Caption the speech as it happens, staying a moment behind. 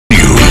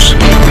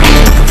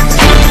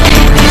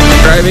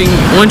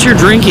Driving, once you're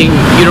drinking,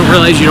 you don't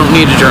realize you don't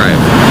need to drive.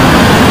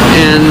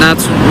 And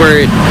that's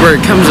where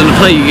it comes into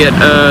play. You get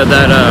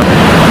that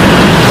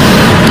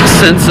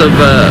sense of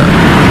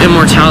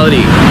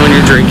immortality when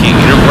you're drinking.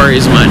 You don't worry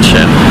as much,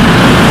 and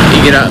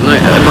you get out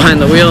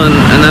behind the wheel,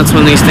 and that's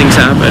when these things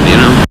happen, you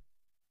know.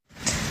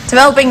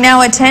 Developing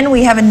now at 10,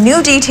 we have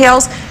new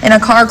details in a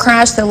car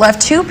crash that left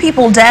 2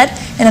 people dead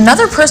and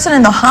another person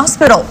in the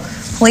hospital.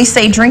 Police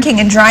say drinking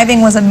and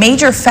driving was a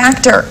major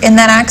factor in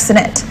that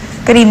accident.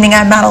 Good evening,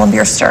 I'm Madeline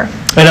Bierster.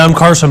 And I'm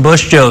Carson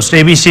Bush-Jost.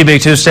 ABC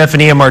Big 2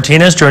 Stephania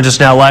Martinez joins us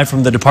now live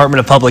from the Department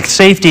of Public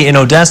Safety in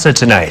Odessa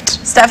tonight.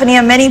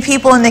 Stephania, many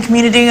people in the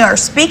community are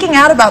speaking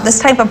out about this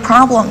type of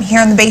problem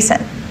here in the basin.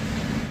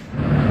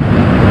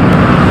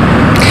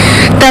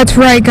 That's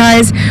right,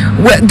 guys.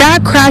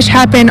 That crash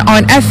happened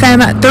on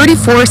FM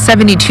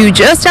 3472,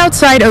 just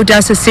outside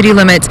Odessa city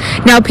limits.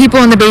 Now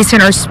people in the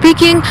basin are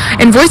speaking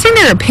and voicing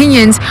their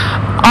opinions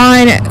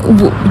on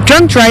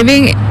drunk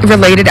driving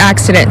related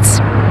accidents.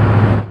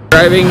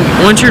 Driving,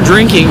 once you're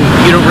drinking,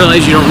 you don't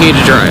realize you don't need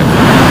to drive.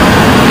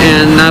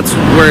 And that's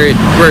where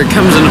it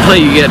comes into play.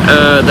 You get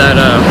that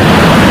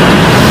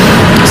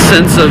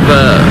sense of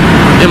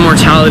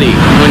immortality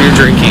when you're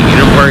drinking. You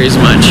don't worry as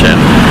much.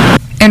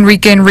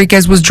 Enrique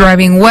Enriquez was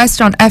driving west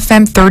on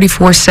FM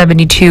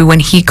 3472 when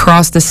he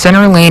crossed the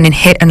center lane and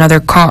hit another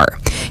car.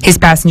 His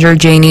passenger,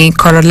 Janie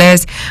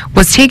Corrales,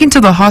 was taken to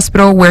the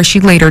hospital where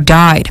she later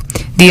died.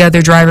 The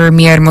other driver,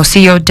 Mia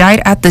Hermosillo,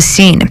 died at the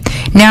scene.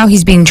 Now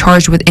he's being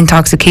charged with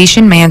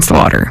intoxication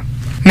manslaughter.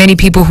 Many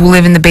people who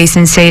live in the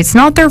basin say it's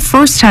not their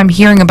first time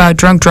hearing about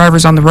drunk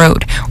drivers on the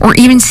road or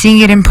even seeing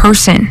it in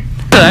person.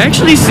 I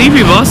actually see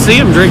people. I'll see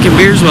them drinking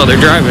beers while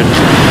they're driving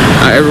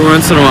every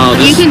once in a while.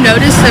 You can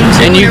notice them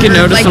too. And you can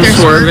notice them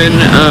swerving,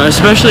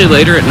 especially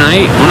later at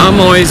night. I'm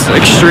always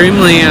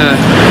extremely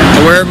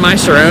aware of my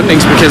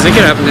surroundings because it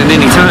could happen at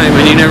any time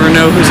and you never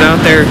know who's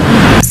out there.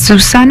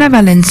 Susana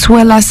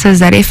Valenzuela says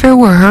that if it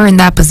were her in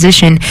that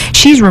position,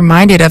 she's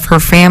reminded of her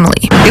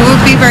family. It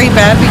would be very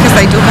bad because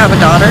I do have a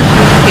daughter,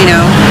 you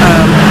know.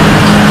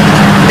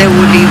 They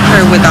would leave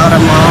her without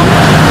a mom.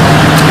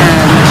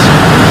 And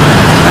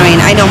I mean,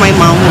 I know my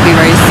mom will be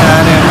very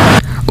sad.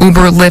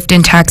 Uber, Lyft,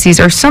 and taxis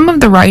are some of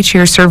the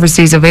rideshare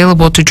services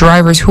available to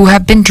drivers who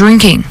have been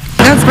drinking.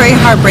 That's very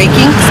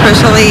heartbreaking,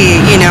 especially,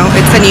 you know,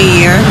 it's a new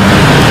year.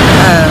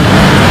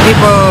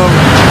 People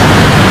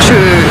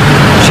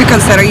should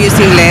consider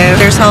using Lyft.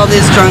 There's all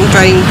these drunk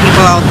driving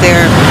people out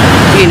there,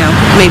 you know,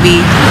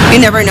 maybe you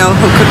never know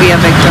who could be a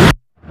victim.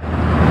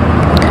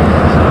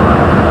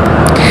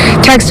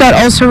 TxDOT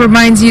also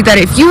reminds you that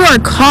if you are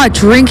caught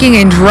drinking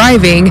and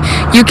driving,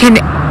 you can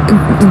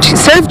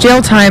serve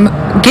jail time,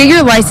 get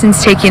your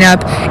license taken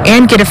up,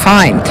 and get a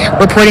fine.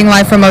 Reporting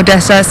live from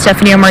Odessa,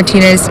 Stephania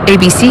Martinez,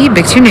 ABC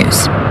Big 2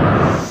 News.